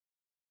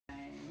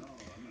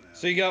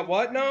So you got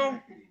what now?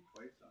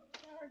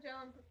 Shower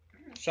gel.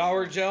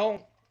 Shower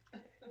gel?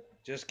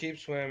 Just keep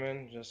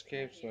swimming. Just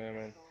keep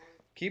swimming.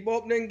 Keep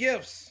opening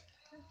gifts.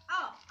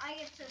 Oh, I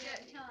get to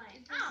the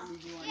time. Oh,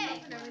 yay.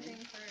 Open everything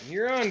first.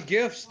 You're on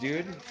gifts,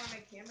 dude. I don't want my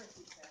camera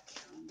too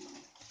fast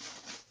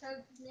now.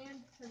 Cause it's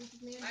man.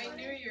 I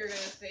knew you were gonna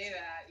say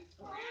that, you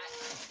brat.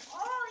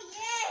 Oh,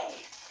 yay.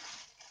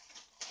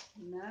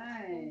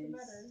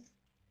 Nice.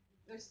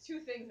 There's two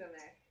things in there.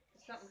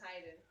 There's something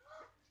hiding.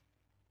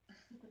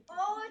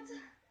 Oh,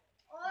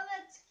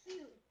 that's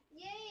cute.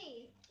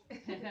 Yay.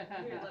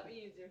 Here, let me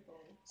use your phone.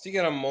 So you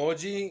got an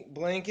emoji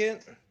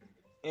blanket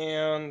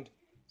and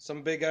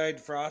some big-eyed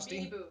Beanie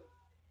Frosty. Boo.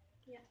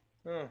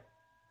 Oh, The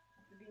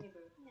Beanie Boo.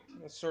 Yeah.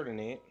 that's sort of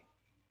neat.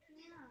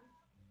 Yeah.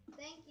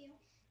 Thank you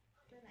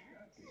for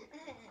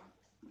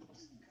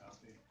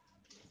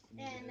that.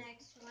 And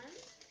next one.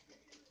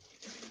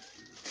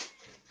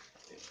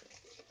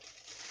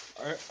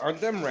 Aren't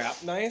them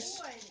wrapped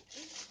nice?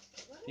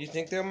 Do you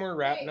think them were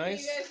wrapped Hey,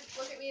 nice? Can you guys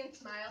look at me and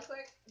smile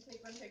quick and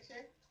take one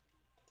picture?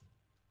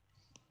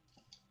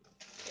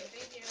 Okay,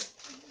 thank you.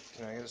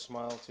 Can I get a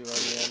smile too,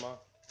 Emma?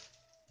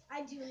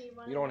 I do need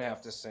one. You don't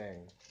have to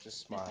sing.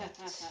 Just smile.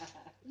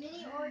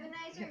 Mini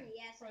organizer?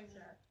 Yes, I do.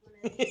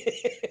 I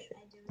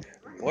do need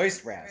one.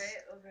 Voice wraps.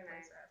 Right? Those are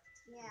nice.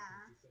 Yeah.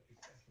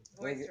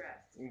 Voice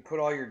wraps. You can put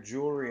all your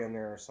jewelry in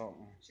there or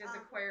something. She has a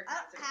choir I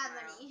concert don't have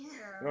tomorrow. any. You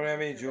don't have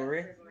any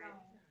jewelry? No.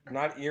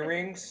 Not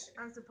earrings?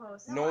 I'm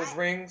supposed No, Nose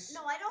rings?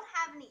 No, I don't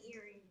have any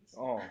earrings.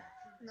 Oh.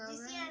 No. Do you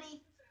see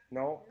any?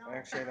 No, No.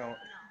 actually I don't.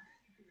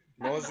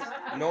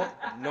 No.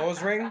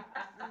 Nose ring?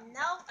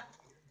 Nope.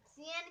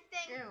 See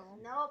anything? Ew.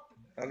 Nope.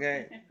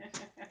 Okay.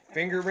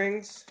 Finger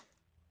rings?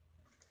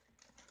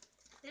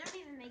 They don't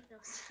even make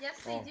those.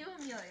 Yes, they do,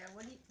 Amelia.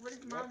 What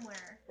does Mom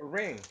wear? A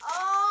ring.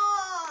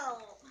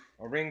 Oh.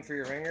 A ring for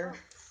your finger?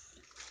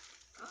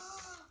 Ooh.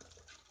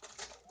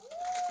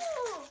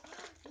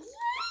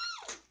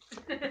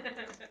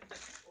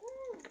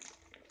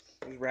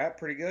 Is wrap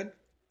pretty good?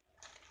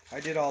 I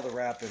did all the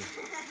wrapping.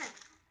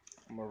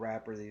 I'm a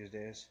rapper these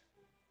days.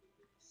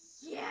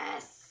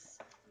 Yes!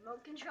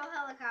 Remote control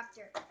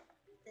helicopter.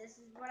 This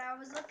is what I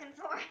was looking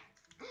for.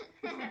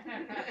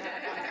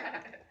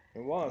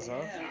 It was, huh?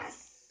 Yeah.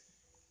 Yes!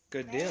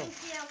 Good deal.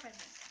 Thank you for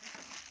this.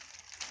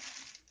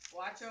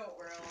 Watch out,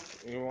 world.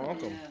 You're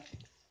welcome.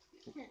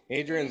 Yeah.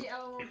 Adrian. Maybe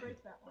Ella won't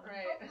break that one.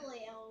 Right.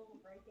 Hopefully Ella will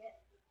break it.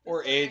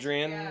 Or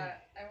Adrian. Yeah,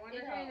 I wonder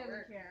how Adrian it doesn't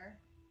works. care.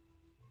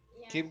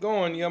 Yeah. Keep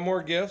going. You got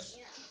more gifts?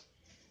 Yeah.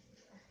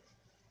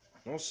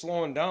 No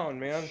slowing down,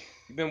 man.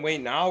 You've been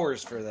waiting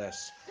hours for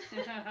this.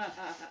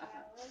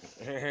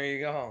 There you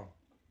go.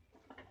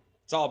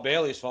 It's all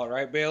Bailey's fault,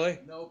 right, Bailey?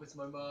 Nope, it's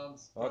my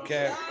mom's.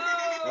 Okay.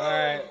 Oh! All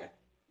right.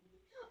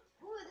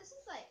 Ooh, this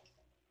is like,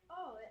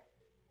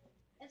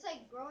 it's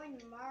like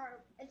growing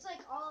it's like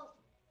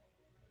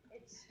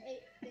it's 8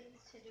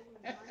 things to do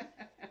in one.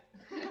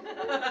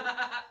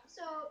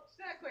 So, She's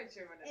not quite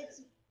sure what it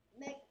is.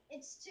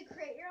 it's to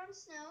create your own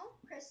snow,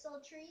 crystal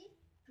tree,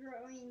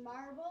 growing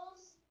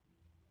marbles,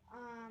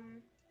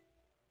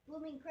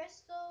 blooming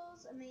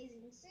crystals,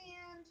 amazing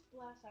sand,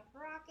 blast off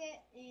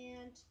rocket,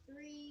 and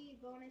 3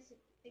 bonus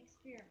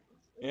experiments.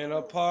 In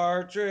a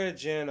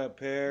partridge in a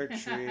pear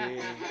tree.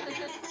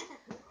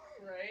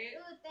 Right?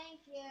 Ooh, thank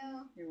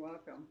you. You're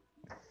welcome.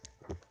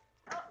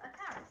 Oh, a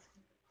card.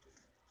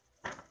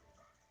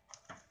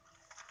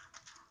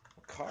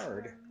 A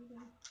card?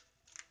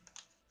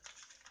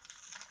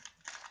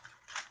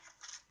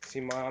 See,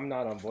 I'm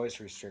not on voice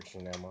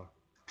restriction, Emma.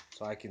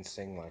 So I can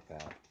sing like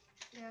that.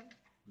 Yeah.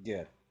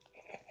 Good.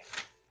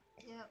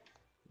 Yep.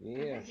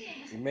 Yeah.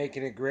 You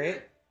making it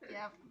great?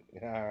 Yep.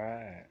 All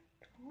right.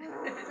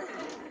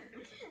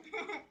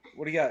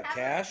 What do you got?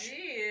 Cash?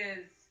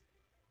 Jeez.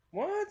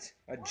 What?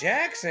 A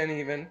Jackson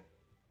even?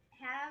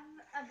 Have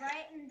a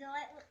bright and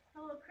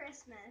delightful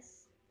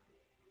Christmas.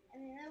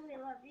 And we know we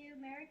love you.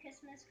 Merry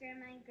Christmas,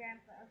 Grandma and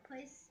Grandpa.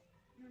 Place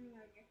money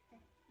on your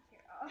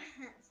here. Oh.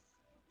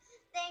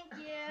 Thank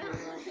You're you.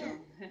 welcome.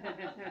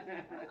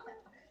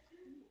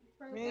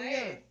 Man,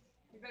 Nice.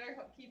 You better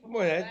keep a hold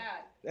Boy, of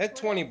that. that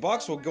 20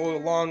 bucks will go a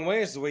long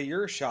ways the way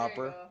you're a There you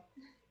shopper. go.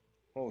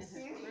 Oh,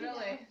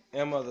 Really?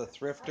 Emma the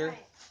thrifter.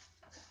 Right.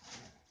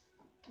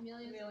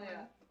 Amelia's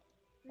Amelia.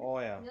 Oh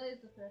yeah. Amelia's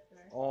the thrifter.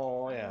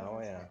 Oh yeah. Oh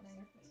yeah.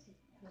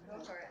 Go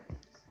for it.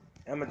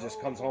 Emma just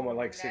comes home with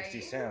like 60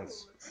 nice.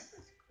 cents.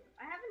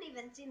 I haven't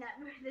even seen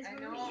this I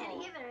movie know. yet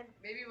either.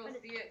 Maybe we'll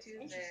But see it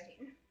Tuesday.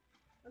 Interesting.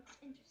 Looks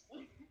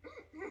interesting.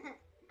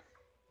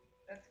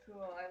 That's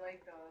cool. I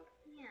like those.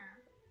 Yeah.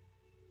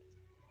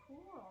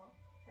 Cool.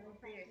 Let's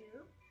Thank see.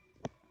 you.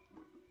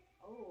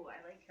 Oh, I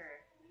like her.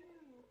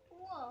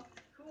 Cool.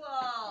 Cool.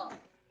 All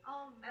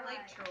I like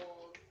right.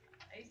 trolls.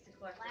 I used to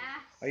collect them.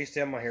 Last. I used to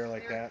have my hair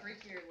like They were that.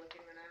 freakier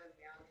looking when I was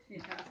young.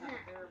 Yeah.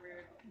 They were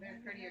weird. They're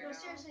prettier No, now.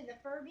 seriously, the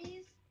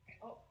Furbies.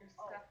 Oh, your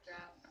stuff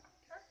dropped.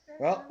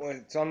 Well, when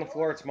it's on the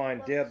floor, it's mine.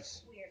 Looks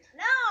Dibs. Weird.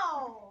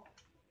 No.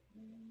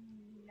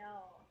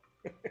 No.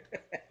 You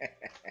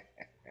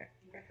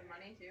get the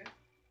money too?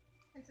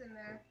 It's in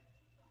there.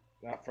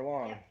 Not for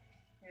long. Yep.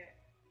 Okay.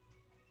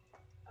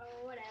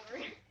 Oh,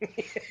 whatever. And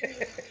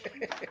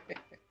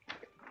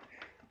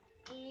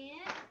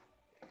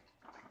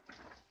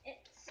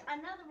it's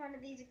another one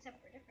of these,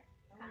 except for a different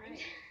kind.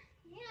 Alright.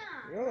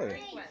 Yeah. Really?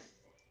 Nice. One.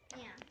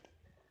 Yeah.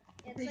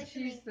 I It's think like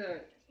she's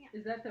the. yeah.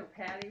 Is that the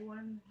Patty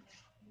one?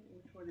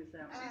 Which one is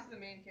that one? She's the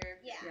main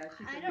character. Yeah. Yeah,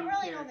 she's I the don't main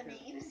really know the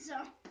character. names, so.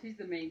 She's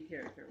the main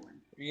character one.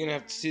 You're gonna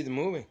have to see the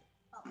movie.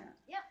 Oh. Yeah.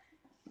 Yep.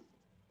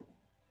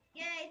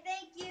 Yay!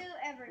 Thank you,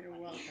 everybody.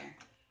 You're welcome.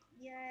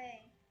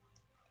 Yay.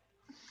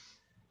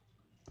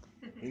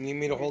 You need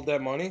me to hold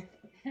that money?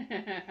 No,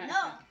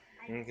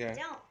 I Okay.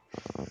 don't.